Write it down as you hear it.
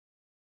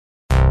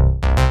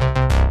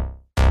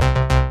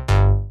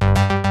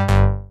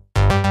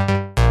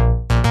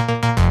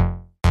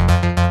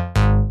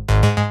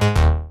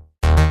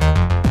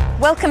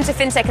Welcome to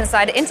FinTech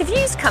Insider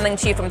Interviews, coming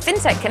to you from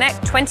FinTech Connect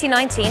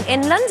 2019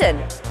 in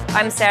London.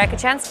 I'm Sarah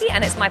Kachansky,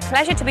 and it's my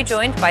pleasure to be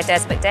joined by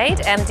Des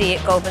McDaid, MD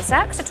at Goldman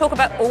Sachs, to talk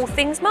about all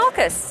things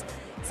Marcus.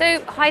 So,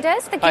 hi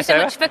Des, thank you so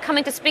much for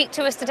coming to speak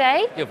to us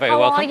today. You're very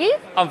welcome. How are you?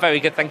 I'm very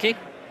good, thank you.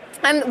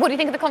 What do you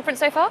think of the conference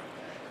so far?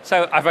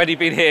 So, I've only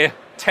been here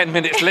 10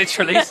 minutes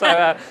literally,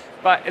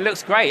 but it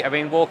looks great. I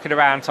mean, walking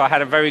around, so I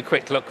had a very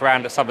quick look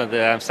around at some of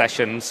the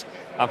sessions.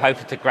 I'm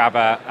hoping to grab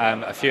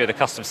a few of the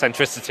customer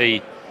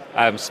centricity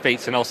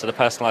speaks and also the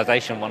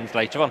personalisation ones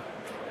later on.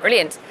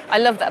 Brilliant. I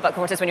love that about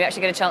conferences when you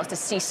actually get a chance to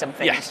see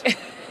something. Yes.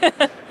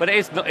 But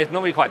it's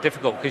normally quite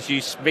difficult because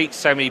you meet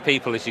so many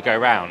people as you go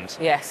around.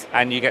 Yes.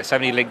 And you get so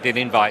many LinkedIn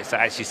invites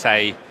that actually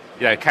say,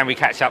 can we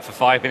catch up for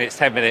 5 minutes,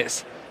 10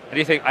 minutes? And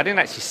you think, I didn't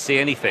actually see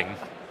anything.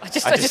 I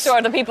just saw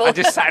other people. I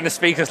just sat in the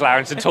speaker's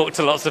lounge and talked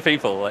to lots of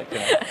people.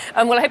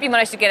 Well, I hope you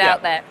managed to get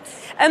out there.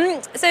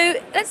 So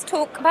let's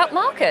talk about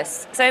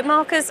Marcus. So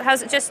Marcus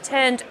has just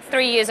turned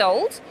 3 years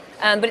old,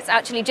 but it's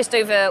actually just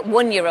over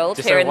 1 year old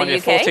here in the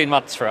UK. 14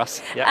 months for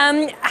us.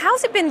 Yeah.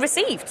 How's it been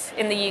received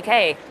in the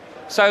UK?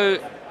 So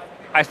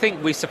I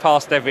think we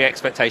surpassed every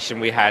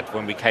expectation we had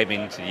when we came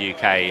into the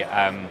UK.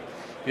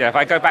 If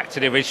I go back to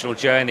the original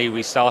journey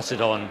we started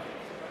on,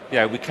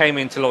 we came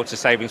in to launch a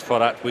savings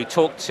product. We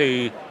talked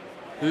to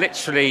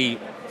literally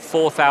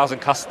 4,000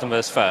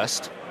 customers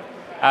first.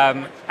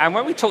 And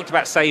when we talked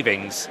about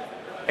savings,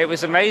 it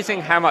was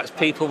amazing how much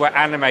people were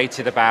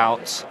animated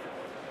about,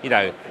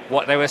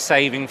 what they were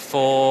saving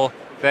for,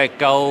 their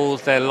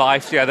goals, their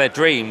life, their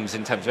dreams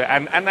in terms of it,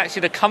 and actually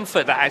the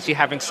comfort that actually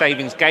having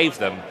savings gave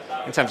them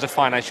in terms of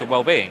financial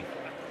well-being.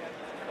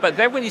 But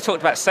then when you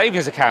talked about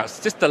savings accounts,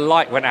 just the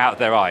light went out of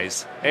their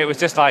eyes. It was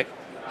just like,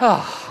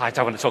 I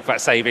don't want to talk about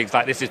savings,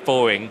 like this is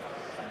boring.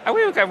 And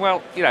we were going, well,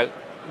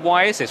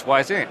 why is this? Why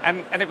is it?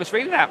 And it was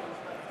really that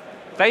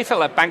they felt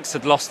like banks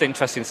had lost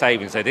interest in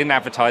savings. They didn't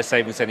advertise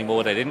savings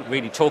anymore. They didn't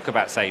really talk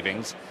about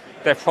savings.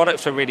 Their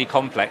products were really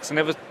complex, and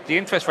the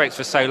interest rates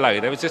were so low,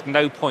 there was just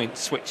no point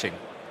switching.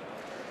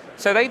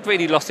 So they'd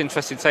really lost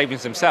interest in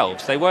savings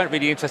themselves. They weren't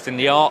really interested in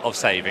the art of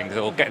savings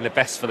or getting the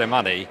best for their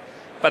money,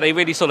 but they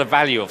really saw the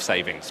value of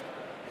savings.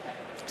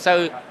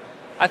 So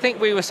I think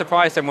we were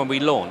surprised then when we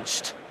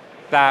launched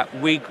that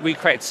we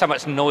created so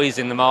much noise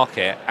in the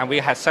market and we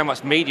had so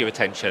much media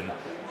attention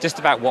just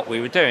about what we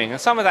were doing. And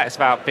some of that is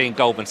about being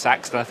Goldman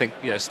Sachs, and I think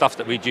stuff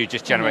that we do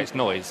just generates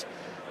noise.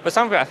 But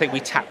some of it I think we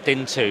tapped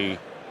into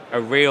a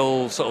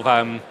real sort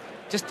of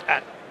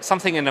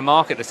something in the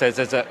market that says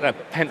there's a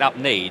pent-up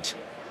need.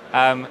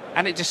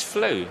 And it just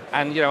flew.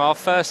 And our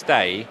first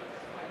day,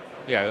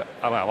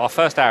 our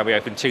first hour we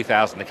opened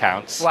 2,000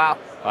 accounts. Wow.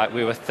 Right,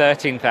 we were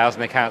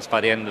 13,000 accounts by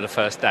the end of the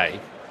first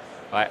day.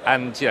 Right,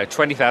 and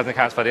 20,000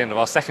 accounts by the end of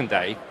our second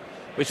day,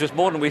 which was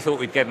more than we thought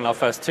we'd get in our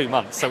first 2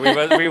 months. So we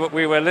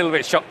were a little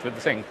bit shocked with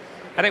the thing.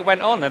 And it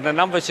went on, and the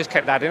numbers just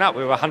kept adding up.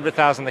 We were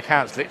 100,000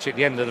 accounts literally at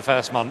the end of the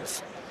first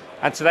month.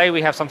 And today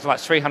we have something like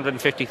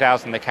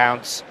 350,000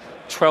 accounts,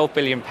 £12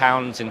 billion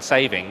in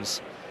savings.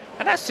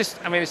 And that's just,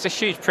 it's a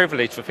huge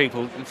privilege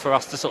for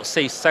us to sort of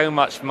see so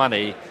much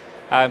money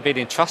being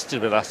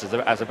entrusted with us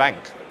as a bank.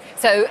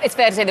 So it's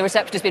fair to say the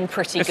reception has been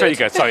pretty good. It's really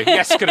good, sorry.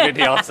 Yes, could have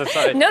been the answer,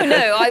 sorry. No,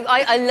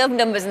 I love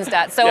numbers and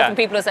stats. So often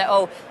people will say,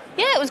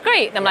 yeah, it was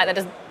great. And I'm like,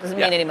 that doesn't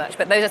mean any much.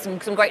 But those are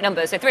some great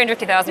numbers. So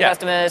 350,000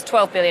 customers,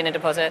 12 billion in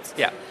deposits.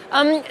 Yeah.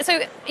 So,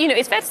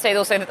 it's fair to say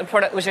also that the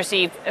product was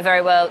received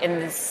very well in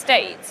the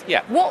States.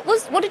 Yeah.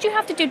 What did you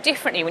have to do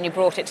differently when you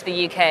brought it to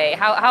the UK?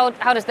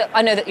 How does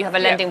I know that you have a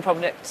lending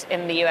product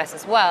in the US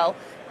as well,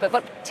 but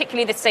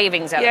particularly the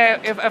savings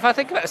element? Yeah, if I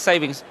think about the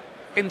savings,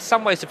 in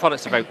some ways the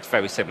products are very,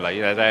 very similar.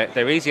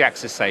 They're easy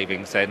access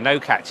savings. There are no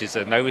catches,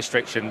 there are no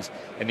restrictions.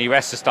 In the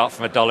US, you start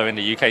from $1. In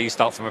the UK, you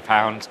start from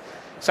 £1.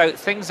 So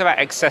things about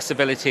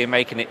accessibility and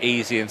making it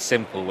easy and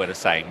simple were the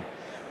same.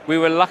 We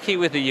were lucky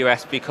with the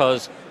US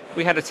because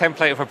we had a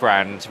template of a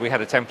brand, we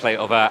had a template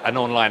of an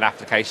online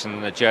application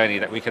and a journey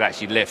that we could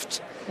actually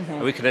lift,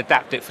 and we could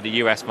adapt it for the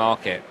US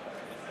market.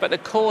 But the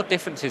core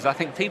difference is I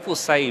think people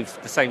save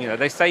the same,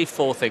 they save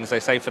for things, they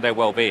save for their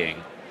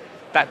well-being.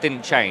 That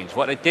didn't change.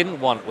 What they didn't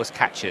want was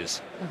catches.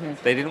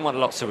 They didn't want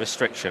lots of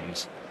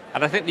restrictions.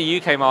 And I think the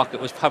UK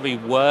market was probably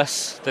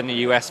worse than the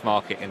US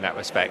market in that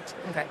respect.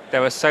 Okay. There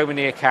were so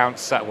many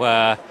accounts that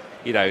were,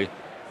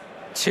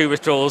 2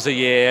 withdrawals a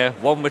year,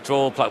 1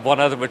 withdrawal, like 1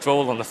 other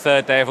withdrawal on the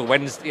third day of a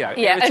Wednesday.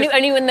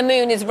 Only when the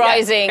moon is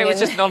rising. Yeah, it was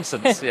just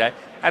nonsense.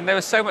 And there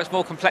was so much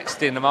more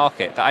complexity in the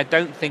market that I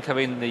don't think are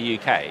in the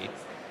UK.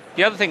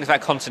 The other thing is about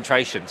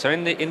concentration. So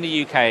in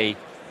the UK,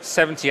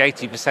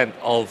 70-80%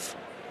 of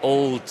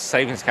all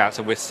savings accounts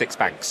are with 6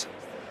 banks.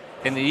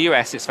 In the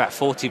US, it's about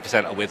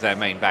 40% are with their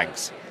main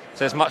banks. So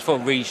there's much more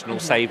regional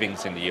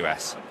savings in the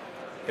US.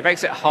 It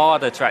makes it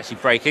harder to actually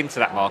break into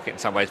that market in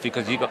some ways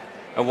because you've got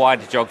a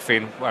wider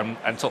geography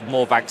and sort of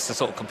more banks to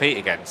sort of compete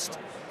against.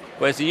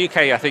 Whereas the UK,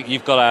 I think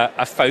you've got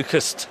a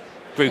focused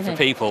group of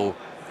people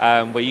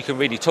where you can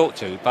really talk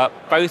to. But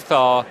both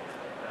are,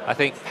 I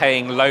think,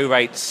 paying low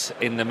rates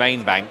in the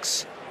main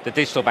banks. The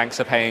digital banks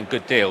are paying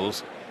good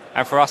deals.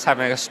 And for us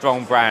having a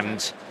strong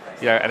brand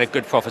and a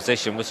good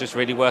proposition was just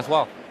really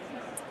worthwhile.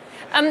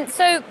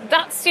 So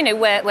that's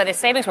where the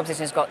savings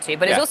proposition has got to,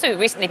 but it's also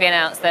recently been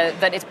announced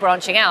that it's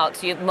branching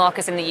out.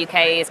 Marcus in the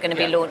UK is going to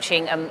be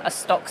launching a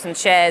stocks and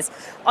shares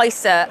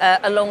ISA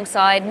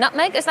alongside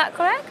Nutmeg. Is that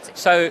correct?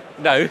 So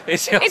no,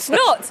 it's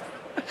not.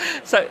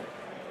 So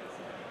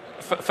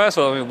first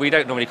of all, we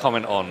don't normally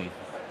comment on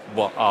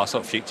what our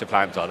sort of future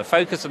plans are. The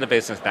focus of the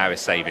business now is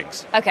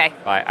savings. Okay.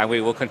 Right, and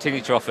we will continue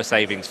to offer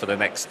savings for the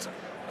next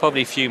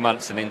probably few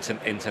months and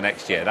into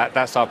next year.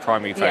 That's our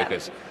primary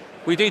focus. Yeah.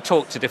 We do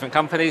talk to different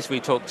companies.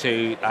 We talk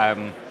to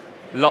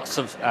lots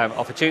of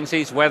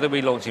opportunities, whether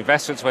we launch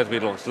investments, whether we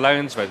launch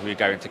loans, whether we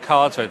go into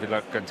cards, whether we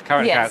go into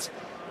current accounts.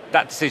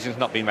 That decision's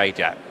not been made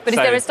yet. But is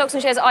there a stocks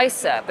and shares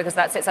ISA, because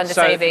that sits under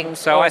savings?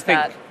 So I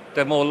think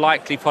the more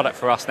likely product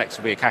for us next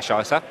will be a cash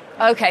ISA.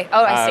 Okay.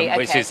 Oh, I see. Okay.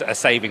 Which is a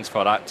savings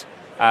product.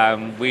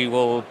 We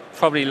will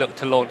probably look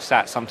to launch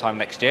that sometime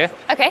next year.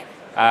 Okay.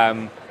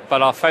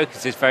 But our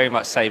focus is very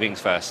much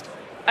savings first.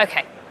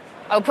 Okay.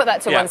 I'll put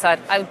that to one side.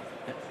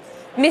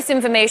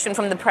 Misinformation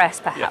from the press,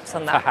 perhaps,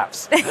 on that.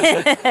 Perhaps.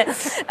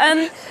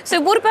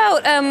 So what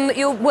about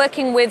you're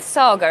working with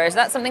Saga? Is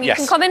that something you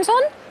can comment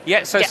on?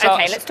 Yeah,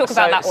 okay, let's talk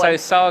about that one. So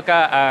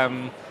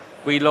Saga,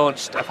 we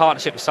launched a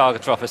partnership with Saga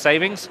to offer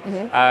savings.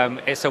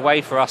 It's a way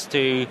for us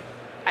to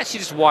actually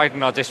just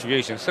widen our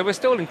distribution. So we're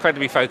still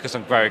incredibly focused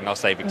on growing our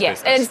savings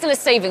business. And it's still a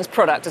savings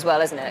product as well,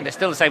 isn't it? And it's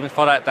still a savings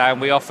product, and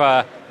we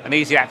offer an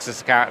easy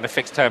access account and a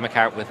fixed term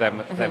account with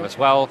them as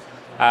well.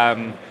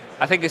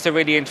 I think it's a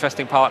really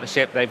interesting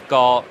partnership. They've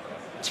got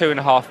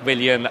 2.5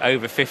 million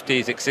over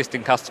 50s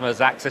existing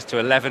customers, access to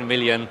 11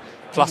 million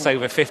plus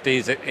over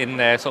 50s in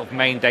their sort of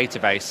main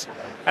database,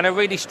 and a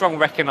really strong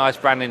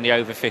recognised brand in the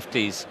over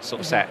 50s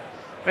sort of set.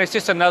 And it's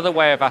just another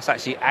way of us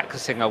actually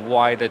accessing a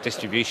wider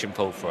distribution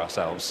pool for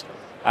ourselves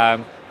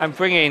and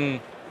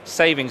bringing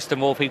savings to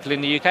more people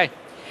in the UK.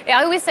 Yeah,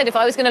 I always said if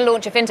I was going to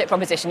launch a fintech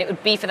proposition, it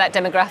would be for that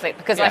demographic,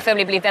 because I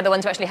firmly believe they're the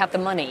ones who actually have the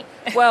money.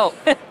 Well,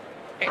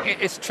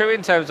 it's true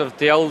in terms of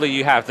the older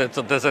you have,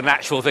 there's a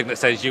natural thing that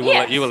says you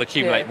will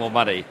accumulate more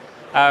money.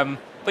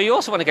 But you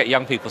also want to get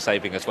young people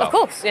saving as well. Of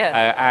course,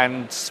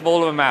 and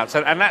smaller amounts.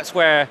 And that's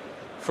where,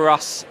 for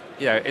us,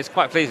 it's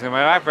quite pleasing. Our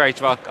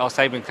average of our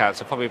saving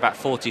accounts are probably about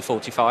 40,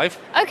 45.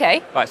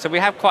 Okay. Right, so we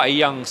have quite a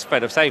young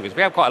spread of savers.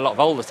 We have quite a lot of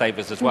older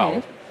savers as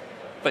well.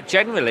 But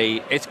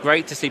generally, it's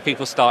great to see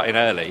people starting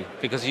early,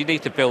 because you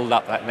need to build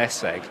up that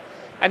nest egg.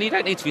 And you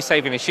don't need to be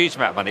saving a huge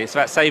amount of money. It's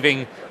about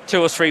saving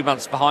 2 or 3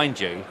 months behind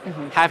you,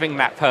 having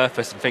that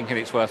purpose and thinking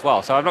it's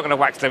worthwhile. So I'm not going to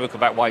wax lyrical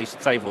about why you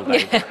should save all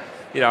day.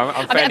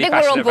 I'm fairly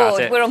passionate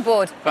about it. We're on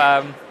board.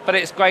 But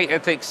it's great. I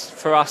think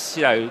for us,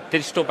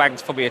 digital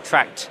banks probably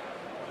attract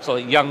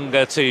sort of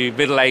younger to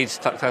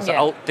middle-aged.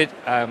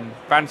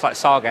 Brands like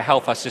Saga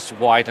help us just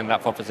widen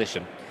that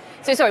proposition.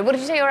 So sorry, what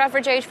did you say your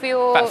average age for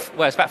your? It's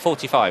about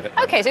 45.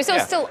 Okay, so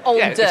still older.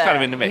 Yeah, it's kind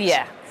of in the mix.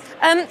 Yeah.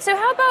 So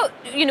how about,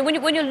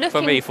 when you're looking...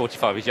 For me,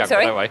 45 is young,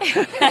 by the way.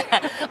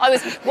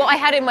 What I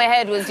had in my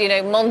head was,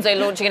 Monzo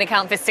launching an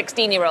account for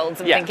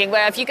 16-year-olds and thinking,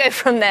 well, if you go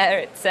from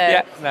there,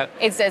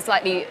 it's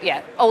slightly,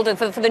 older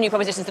for the new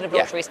propositions that have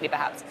launched recently,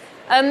 perhaps.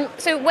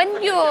 So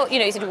when you're,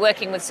 you said you're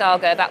working with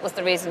Saga, that was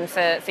the reason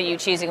for you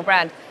choosing a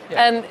brand.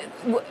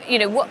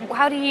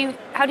 How do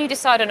you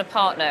decide on a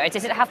partner?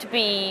 Does it have to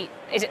be...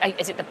 Is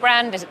it the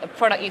brand? Is it the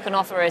product you can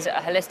offer? Or is it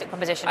a holistic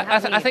proposition?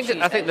 I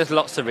think there's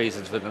lots of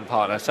reasons with a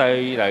partner. So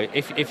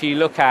if you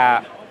look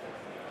at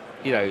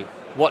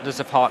what does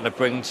a partner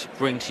bring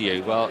to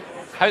you? Well,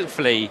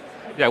 hopefully,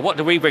 what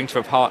do we bring to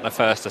a partner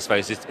first? I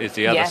suppose is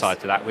the other side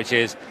to that, which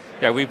is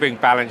we bring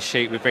balance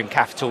sheet, we bring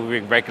capital, we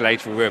bring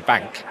regulatory, we're a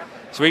bank.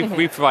 So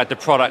we provide the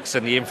products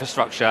and the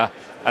infrastructure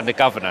and the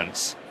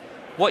governance.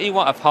 What you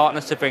want a partner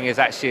to bring is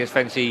actually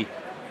essentially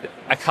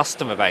a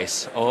customer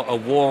base, or a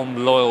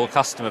warm, loyal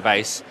customer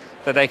base,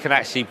 that they can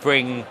actually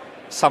bring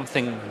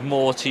something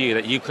more to you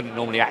that you couldn't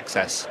normally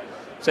access.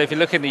 So if you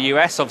look in the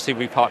US, obviously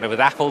we partner with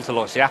Apple to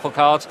launch the Apple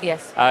Card.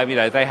 Yes.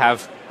 They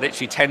have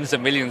literally tens of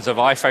millions of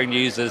iPhone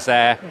users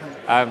there.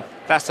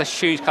 That's a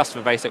huge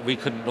customer base that we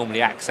couldn't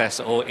normally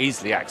access or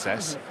easily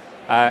access.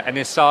 And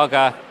in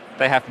Saga,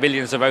 they have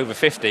millions of over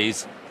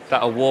 50s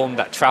that are warm,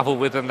 that travel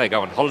with them, they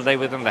go on holiday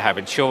with them, they have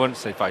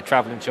insurance, they buy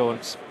travel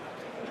insurance.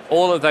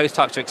 All of those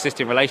types of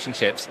existing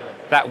relationships,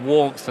 that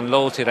warmth and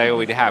loyalty they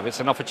already have, it's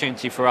an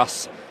opportunity for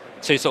us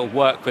to sort of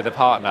work with a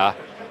partner,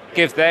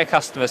 give their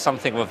customers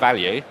something of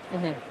value,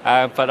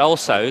 but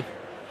also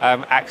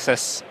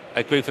access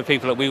a group of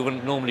people that we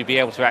wouldn't normally be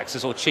able to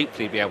access or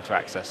cheaply be able to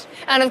access.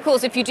 And of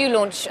course, if you do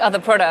launch other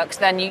products,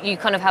 then you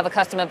kind of have a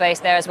customer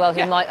base there as well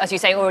who might, as you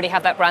say, already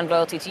have that brand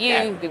loyalty to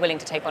you, be willing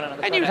to take on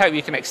another product. And you hope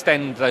you can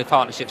extend those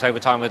partnerships over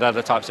time with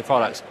other types of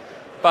products.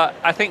 But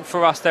I think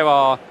for us there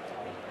are,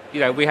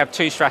 we have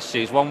two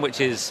strategies. One which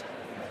is,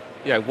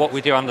 what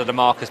we do under the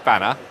Marcus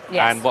banner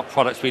and what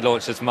products we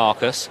launch as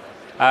Marcus.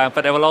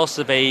 But there will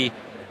also be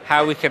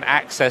how we can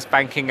access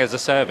banking as a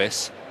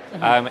service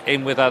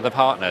in with other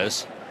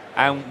partners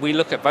And we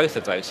look at both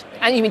of those.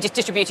 And you mean just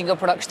distributing your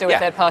products through a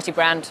third-party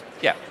brand?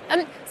 Yeah.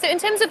 So in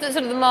terms of the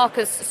sort of the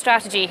Marcus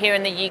strategy here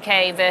in the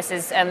UK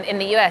versus in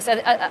the US,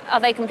 are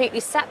they completely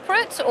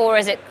separate, or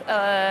is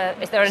there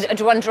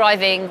one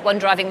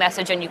driving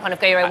message, and you kind of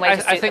go your own way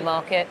to suit the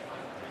market?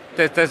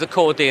 There's a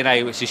core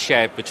DNA which is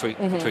shared between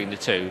the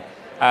two.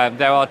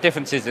 There are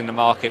differences in the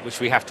market which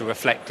we have to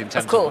reflect in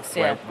terms of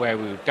where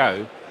we would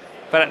go.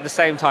 But at the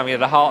same time,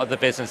 the heart of the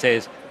business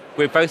is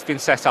we've both been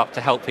set up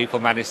to help people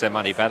manage their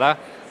money better.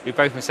 We've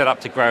both been set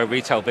up to grow a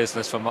retail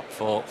business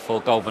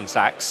for Goldman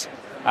Sachs.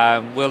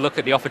 We'll look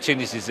at the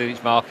opportunities in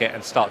each market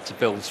and start to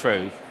build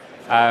through.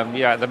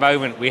 At the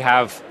moment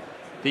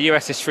the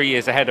US is 3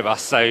 years ahead of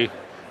us, so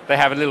they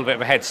have a little bit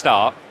of a head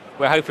start.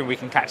 We're hoping we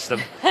can catch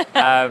them.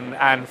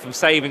 And from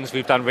savings,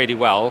 we've done really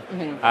well.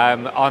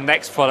 Our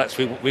next products,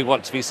 we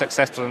want to be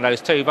successful in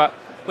those too, but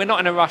we're not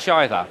in a rush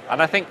either.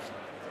 And I think,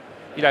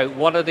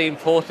 one of the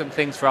important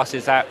things for us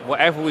is that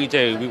whatever we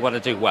do, we want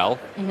to do well.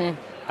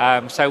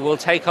 So we'll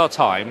take our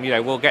time,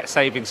 we'll get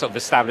savings sort of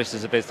established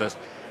as a business.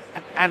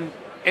 And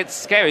it's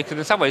scary because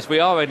in some ways we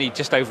are only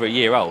just over a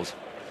year old.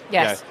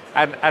 Yes.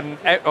 And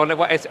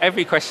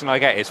every question I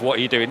get is, what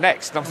are you doing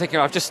next? And I'm thinking,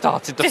 I've just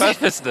started the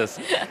first business.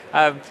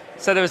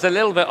 So there was a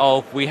little bit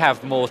of, we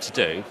have more to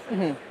do.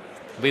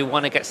 We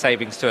want to get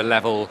savings to a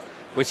level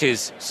which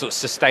is sort of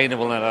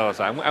sustainable and all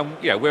that.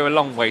 And we're a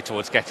long way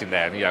towards getting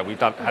there. And we've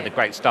had a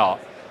great start.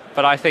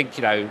 But I think,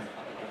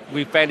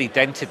 we've barely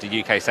dented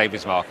the UK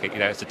savings market.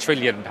 It's a £1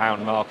 trillion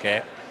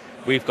market.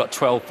 We've got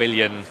 12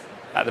 billion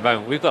at the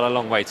moment. We've got a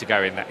long way to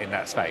go in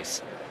that space.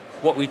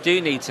 What we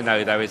do need to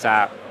know, though, is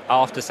that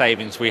after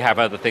savings, we have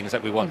other things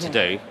that we want to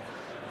do.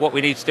 What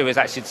we need to do is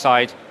actually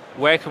decide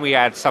where can we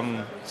add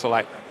some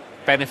sort of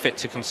benefit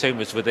to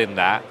consumers within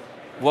that.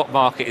 What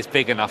market is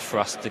big enough for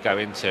us to go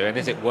into, and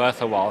is it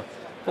worth a while?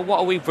 But what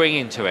are we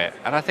bringing to it?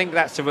 And I think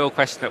that's the real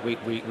question that we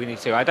need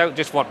to. I don't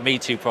just want Me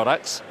Too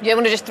products. You don't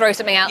want to just throw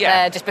something out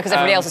there just because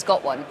everybody else has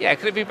got one. Yeah,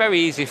 because it'd be very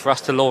easy for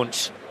us to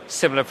launch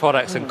similar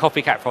products and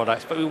copycat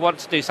products, but we want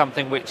to do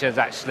something which is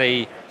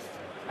actually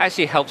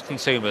helps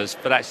consumers,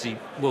 but actually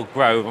will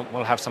grow and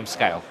will have some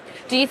scale.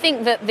 Do you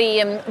think that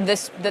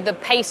the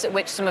pace at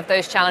which some of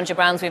those challenger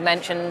brands we've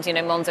mentioned,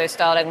 Monzo,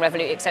 Starling,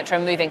 Revolut, etc.,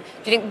 are moving,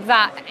 do you think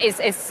that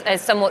is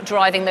somewhat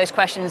driving those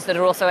questions that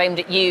are also aimed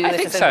at you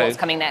as to what's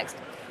coming next?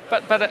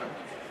 But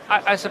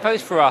I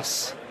suppose for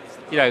us,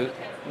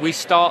 we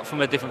start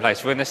from a different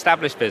place. We're an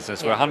established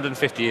business. We're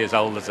 150 years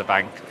old as a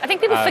bank. I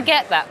think people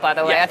forget that, by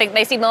the way. I think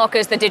they see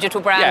Marcus, the digital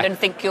brand, and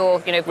think you're,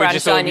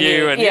 brand shining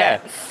you.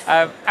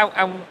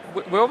 And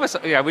we're almost,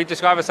 we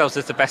describe ourselves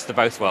as the best of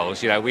both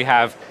worlds. We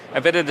have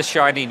a bit of the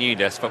shiny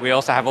newness, but we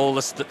also have all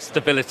the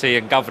stability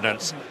and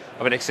governance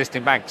of an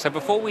existing bank. So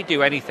before we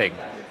do anything,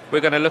 we're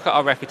going to look at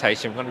our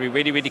reputation. We're going to be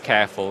really, really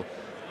careful.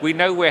 We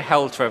know we're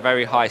held to a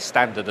very high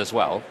standard as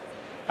well.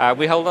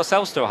 We hold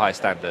ourselves to a high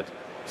standard.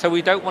 So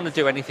we don't want to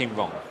do anything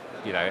wrong,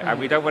 and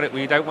we don't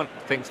want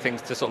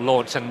things to sort of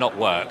launch and not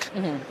work.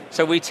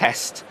 So we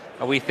test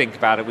and we think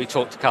about it. We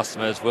talk to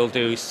customers. We'll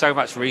do so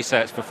much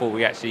research before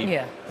we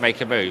actually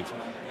make a move.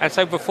 And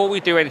so before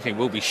we do anything,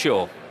 we'll be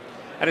sure.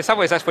 And in some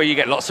ways, that's where you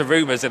get lots of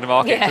rumours in the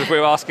market because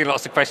we're asking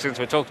lots of questions.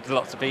 We're talking to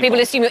lots of people.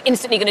 People assume you're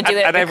instantly going to do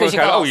it and because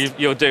you've asked.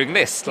 You're doing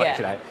this,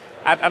 And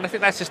I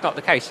think that's just not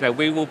the case.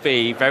 We will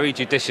be very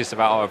judicious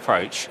about our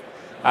approach.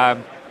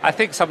 I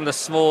think some of the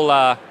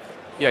smaller,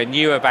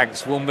 newer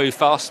banks will move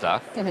faster.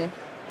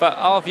 But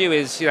our view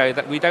is,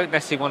 that we don't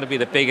necessarily want to be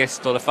the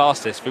biggest or the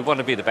fastest. We want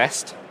to be the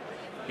best,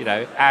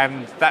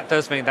 and that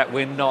does mean that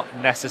we're not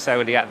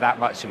necessarily at that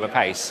much of a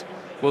pace.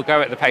 We'll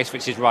go at the pace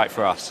which is right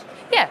for us.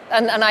 Yeah,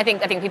 and I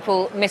think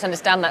people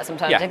misunderstand that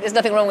sometimes. There's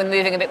nothing wrong with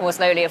moving a bit more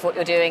slowly if what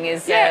you're doing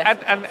is...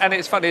 And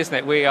it's funny, isn't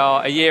it? We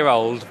are a year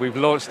old, we've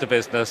launched a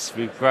business,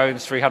 we've grown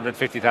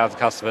 350,000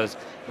 customers,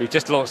 we've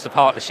just launched a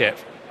partnership.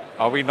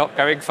 Are we not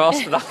going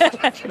fast enough?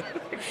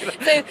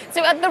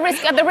 So at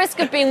the risk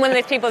of being one of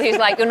those people who's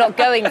like, you're not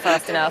going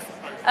fast enough,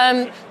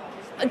 are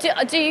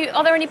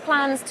there any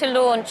plans to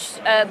launch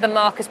the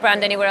Marcus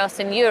brand anywhere else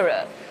in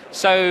Europe?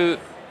 So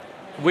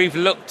we've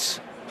looked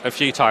a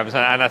few times,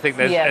 and I think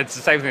it's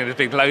the same thing. There's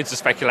been loads of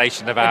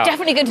speculation about... We're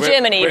definitely going to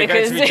Germany. We're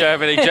going to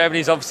Germany.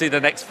 Germany's obviously the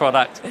next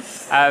product.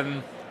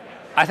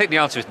 I think the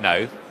answer is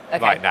no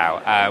right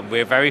now.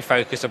 We're very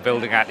focused on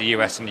building out the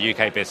US and the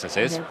UK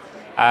businesses.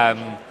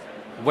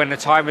 When the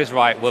time is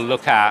right, we'll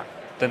look at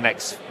the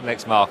next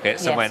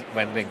markets and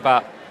when.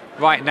 But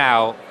right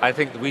now, I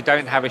think we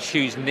don't have a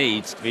huge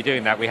need to be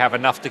doing that. We have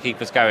enough to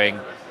keep us going,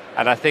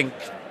 and I think,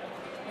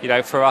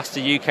 for us,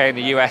 the UK and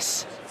the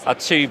US are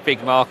two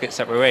big markets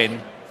that we're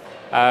in.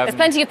 There's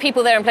plenty of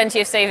people there and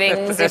plenty of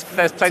savings. There's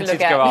plenty to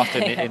go after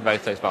in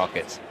both those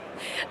markets.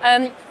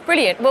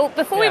 Brilliant. Well,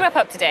 before we wrap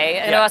up today,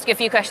 I'm going to ask you a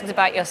few questions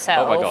about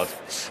yourself. Oh my God.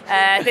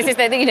 This is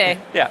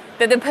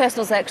the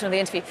personal section of the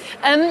interview.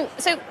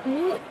 So,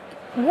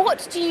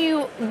 What do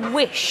you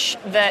wish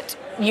that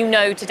you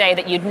know today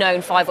that you'd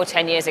known 5 or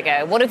 10 years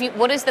ago? What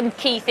is the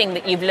key thing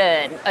that you've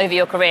learned over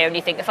your career and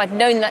you think, if I'd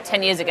known that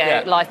 10 years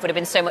ago, life would have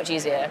been so much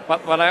easier?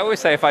 Well, I always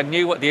say if I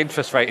knew what the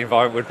interest rate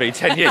environment would be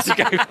 10 years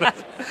ago,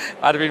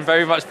 I'd have been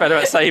very much better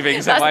at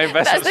savings than my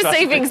investment That's the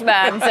savings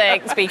man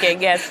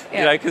speaking, yes. Yeah.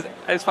 You know, because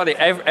it's funny,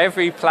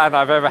 every plan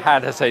I've ever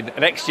had has said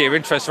next year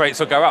interest rates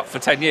will go up for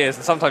 10 years,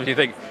 and sometimes you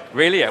think,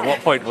 really, at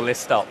what point will this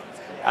stop?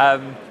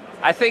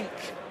 I think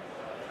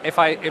if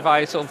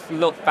I sort of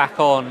look back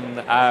on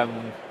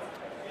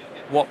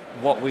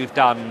what we've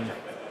done,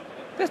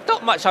 there's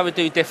not much I would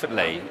do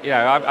differently. You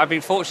know, I've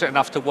been fortunate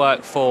enough to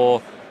work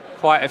for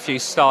quite a few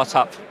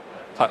startup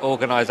type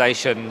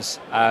organisations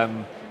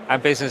and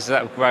businesses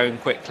that have grown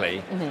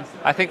quickly.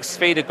 Mm-hmm. I think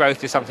speed of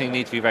growth is something you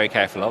need to be very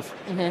careful of,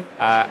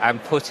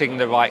 and putting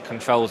the right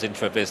controls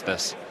into a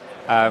business.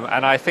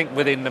 And I think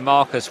within the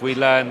Marcus we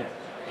learn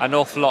an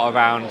awful lot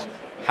around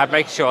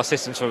making sure our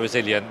systems were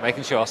resilient,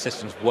 making sure our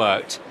systems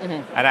worked,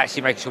 and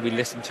actually making sure we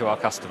listened to our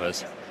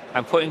customers,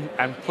 and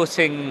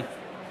putting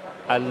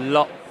a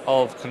lot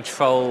of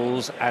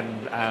controls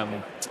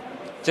and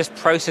just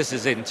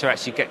processes in to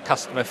actually get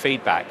customer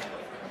feedback.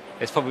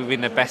 It's probably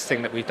been the best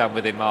thing that we've done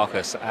within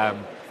Marcus.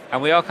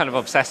 And we are kind of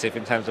obsessive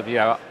in terms of, you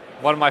know,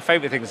 one of my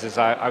favourite things is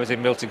I was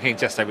in Milton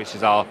Keynes yesterday, which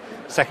is our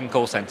second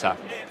call centre.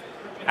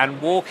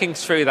 And walking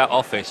through that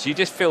office, you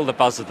just feel the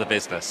buzz of the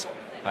business.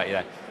 Right, you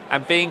know.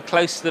 And being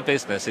close to the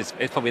business is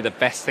probably the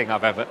best thing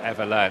I've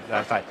ever learned.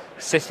 That's like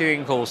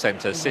sitting in call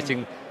centres,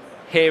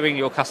 hearing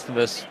your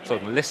customers,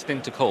 sort of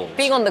listening to calls.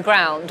 Being on the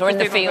ground or in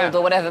the field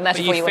or whatever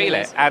metaphor you want to use.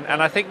 You feel it.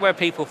 And I think where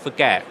people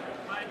forget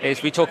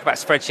is we talk about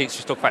spreadsheets,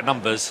 we talk about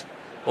numbers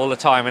all the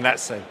time, and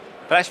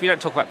but actually we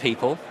don't talk about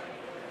people.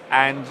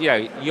 And, you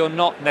know, you're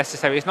not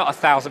necessarily, it's not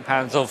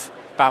 £1,000 of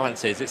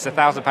balances, it's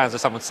 £1,000 of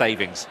someone's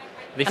savings.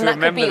 And if you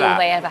remember could be all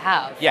they ever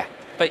have. Yeah,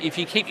 but if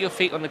you keep your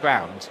feet on the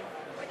ground,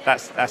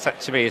 that's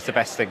to me is the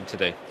best thing to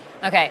do.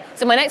 Okay,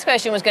 so my next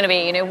question was going to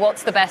be, you know,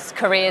 what's the best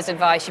careers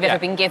advice you've ever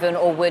been given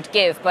or would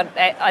give? But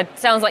it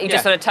sounds like you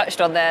just sort of touched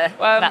on that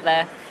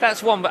there.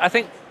 That's one, but I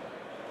think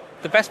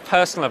the best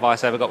personal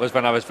advice I ever got was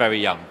when I was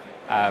very young.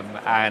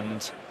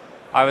 And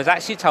I was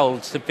actually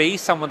told to be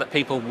someone that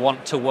people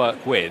want to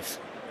work with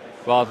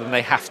rather than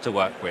they have to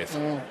work with.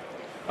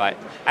 Right?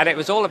 And it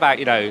was all about,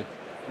 you know,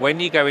 when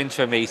you go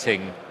into a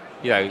meeting,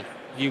 you know,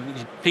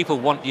 people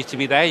want you to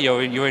be there,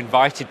 you're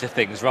invited to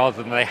things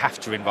rather than they have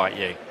to invite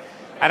you.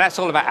 And that's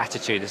all about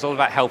attitude. It's all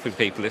about helping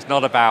people. It's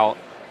not about,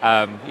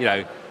 you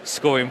know,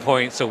 scoring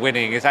points or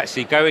winning. It's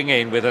actually going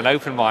in with an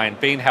open mind,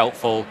 being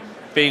helpful,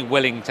 being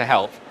willing to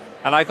help.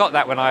 And I got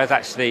that when I was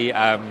actually,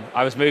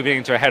 I was moving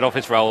into a head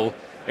office role.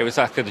 It was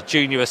like a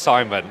junior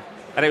assignment.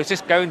 And it was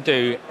just go and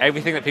do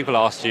everything that people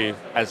asked you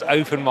as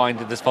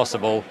open-minded as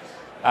possible,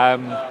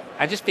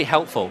 and just be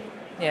helpful.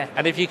 Yeah.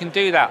 And if you can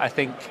do that, I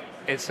think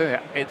it's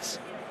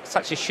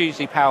such a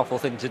hugely powerful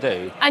thing to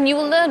do. And you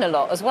will learn a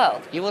lot as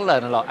well. You will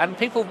learn a lot. And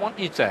people want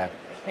you there.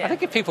 Yeah. I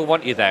think if people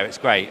want you there, it's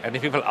great. And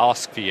if people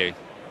ask for you,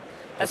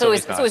 it's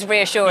always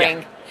reassuring.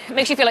 Yeah. It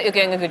makes you feel like you're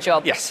doing a good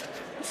job. Yes.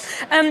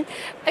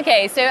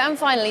 Okay, so and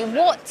finally, we've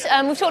talked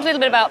a little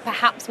bit about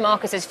perhaps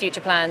Marcus's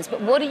future plans, but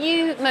what are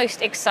you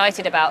most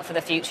excited about for the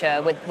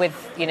future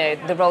with you know,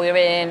 the role you're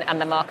in and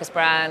the Marcus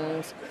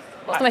brand?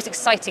 What's the most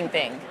exciting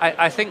thing?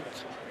 I think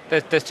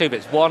there's two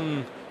bits.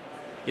 One,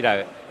 you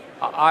know,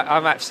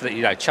 I'm absolutely,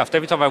 you know, chuffed.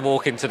 Every time I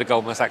walk into the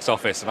Goldman Sachs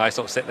office and I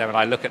sort of sit there and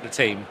I look at the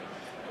team,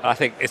 I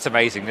think it's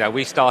amazing. You know,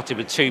 we started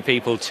with 2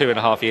 people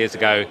 2.5 years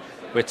ago.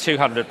 We're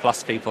 200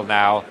 plus people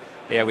now.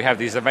 Yeah, we have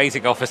these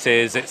amazing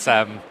offices. It's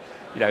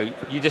you know,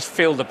 you just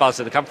feel the buzz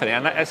of the company,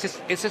 and it's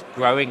just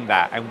growing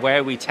that, and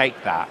where we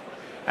take that,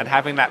 and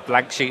having that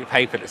blank sheet of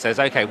paper that says,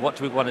 okay, what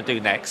do we want to do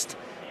next?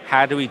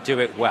 How do we do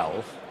it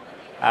well?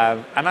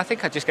 And I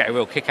think I just get a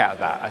real kick out of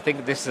that. I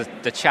think this is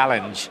the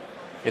challenge.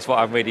 Is what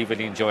I'm really,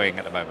 really enjoying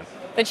at the moment.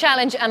 The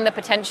challenge and the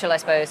potential, I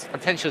suppose.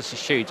 Potential is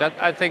huge.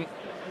 I think,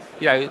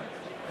 you know,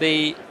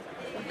 the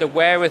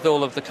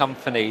wherewithal of the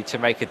company to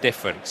make a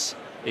difference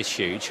is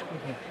huge.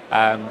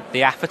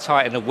 The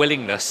appetite and the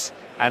willingness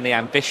and the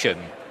ambition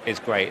is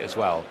great as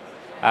well.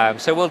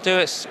 So we'll do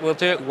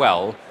it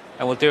well,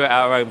 and we'll do it at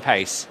our own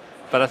pace.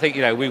 But I think,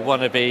 you know, we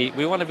want to be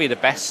the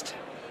best,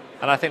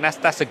 and I think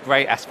that's a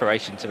great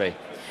aspiration to be.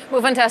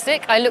 Well,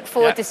 fantastic. I look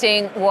forward to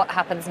seeing what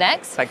happens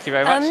next. Thank you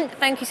very much.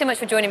 Thank you so much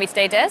for joining me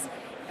today, Des.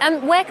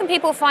 Where can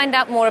people find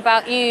out more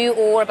about you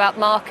or about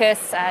Marcus?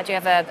 Do you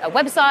have a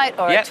website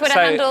or a Twitter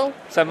handle?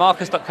 So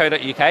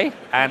marcus.co.uk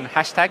and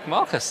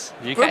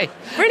 #MarcusUK.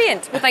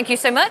 Brilliant. Well, thank you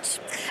so much.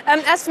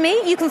 As for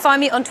me, you can find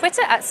me on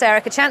Twitter at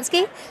Sarah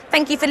Kachansky.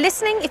 Thank you for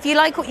listening. If you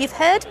like what you've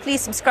heard,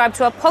 please subscribe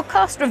to our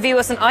podcast, review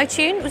us on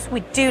iTunes.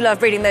 We do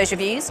love reading those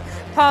reviews.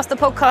 Pass the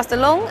podcast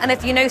along. And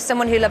if you know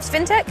someone who loves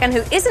fintech and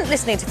who isn't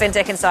listening to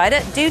FinTech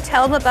Insider, do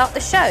tell them about the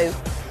show.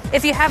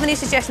 If you have any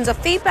suggestions or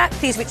feedback,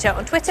 please reach out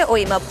on Twitter or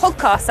email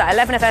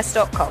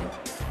podcast@11fs.com.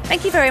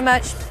 Thank you very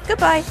much.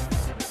 Goodbye.